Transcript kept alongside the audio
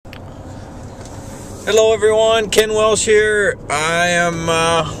Hello everyone, Ken Welsh here. I am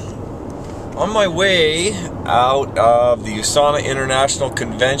on my way out of the Usana International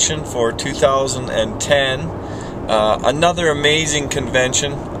Convention for 2010. Another amazing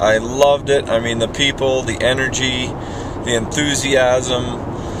convention. I loved it. I mean, the people, the energy, the enthusiasm.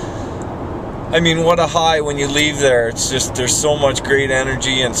 I mean, what a high when you leave there. It's just, there's so much great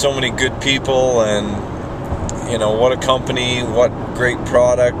energy and so many good people, and you know, what a company, what great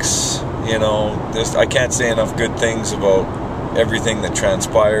products. You know, I can't say enough good things about everything that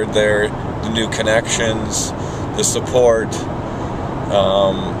transpired there, the new connections, the support.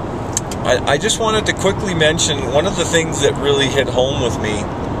 I just wanted to quickly mention one of the things that really hit home with me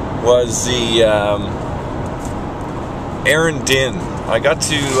was the Aaron Din. I got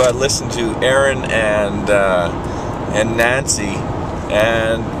to listen to Aaron and Nancy,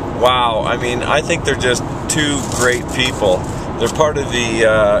 and wow, I mean, I think they're just two great people. They're part of the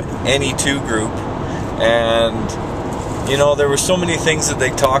NE2 group, and you know, there were so many things that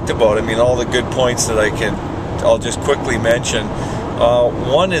they talked about. I mean, all the good points that I'll just quickly mention.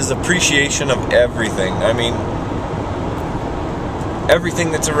 One is appreciation of everything. I mean,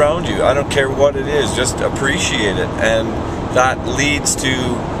 everything that's around you. I don't care what it is, just appreciate it, and that leads to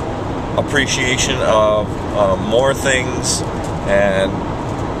appreciation of more things, and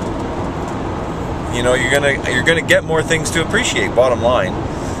you know, you're gonna get more things to appreciate, bottom line.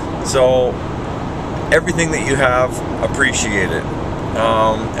 So everything that you have, appreciate it.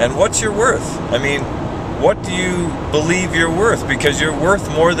 And what's your worth? I mean, what do you believe you're worth? Because you're worth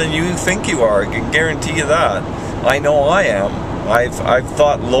more than you think you are. I can guarantee you that. I know I am. I've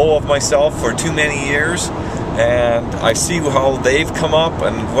thought low of myself for too many years, and I see how they've come up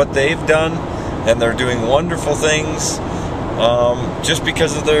and what they've done, and they're doing wonderful things. Just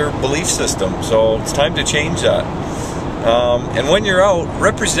because of their belief system. So it's time to change that. And when you're out,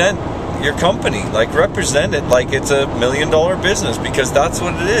 represent your company. Like, represent it like it's $1 million business, because that's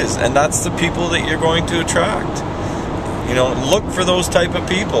what it is, and that's the people that you're going to attract. You know, look for those type of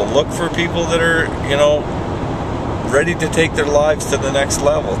people. Look for people that are, you know, ready to take their lives to the next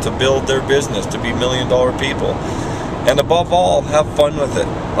level, to build their business, to be $1 million people. And above all, have fun with it.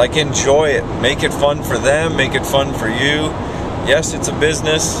 Like, enjoy it. Make it fun for them. Make it fun for you. Yes, it's a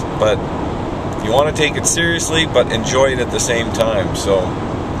business, but you want to take it seriously, but enjoy it at the same time. So,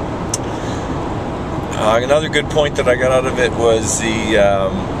 another good point that I got out of it was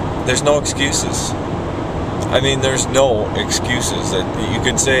there's no excuses. I mean, there's no excuses. That you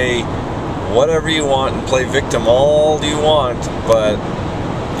can say whatever you want and play victim all you want, but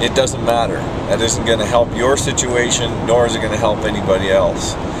it doesn't matter. That isn't going to help your situation, nor is it going to help anybody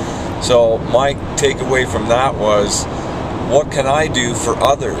else. So my takeaway from that was, what can I do for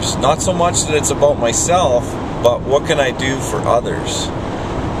others? Not so much that it's about myself, but what can I do for others?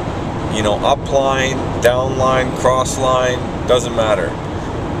 You know, upline, downline, crossline, doesn't matter.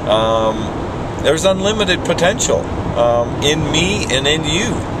 There's unlimited potential in me and in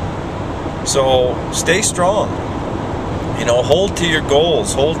you. So stay strong. You know, hold to your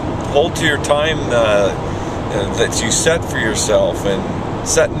goals, hold to your time that you set for yourself, and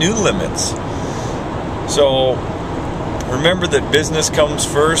set new limits. So remember that business comes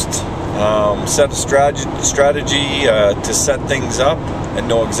first. Set a strategy to set things up and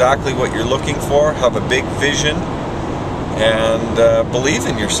know exactly what you're looking for. Have a big vision, and believe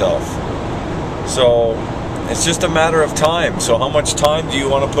in yourself. So it's just a matter of time. So how much time do you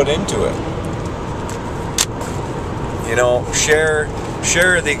want to put into it? You know, share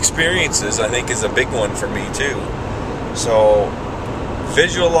the experiences, I think, is a big one for me too. So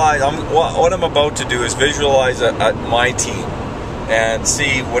visualize. What I'm about to do is visualize at my team and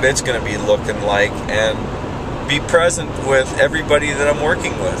see what it's going to be looking like, and be present with everybody that I'm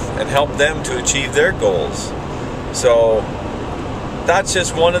working with and help them to achieve their goals. So that's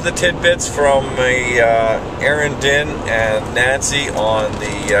just one of the tidbits from Aaron Din and Nancy on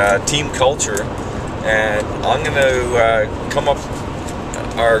the team culture. And I'm going to come up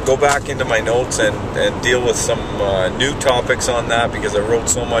or go back into my notes and deal with some new topics on that, because I wrote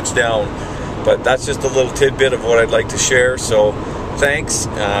so much down. But that's just a little tidbit of what I'd like to share. So thanks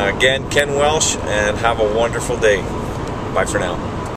again, Ken Welsh, and have a wonderful day. Bye for now.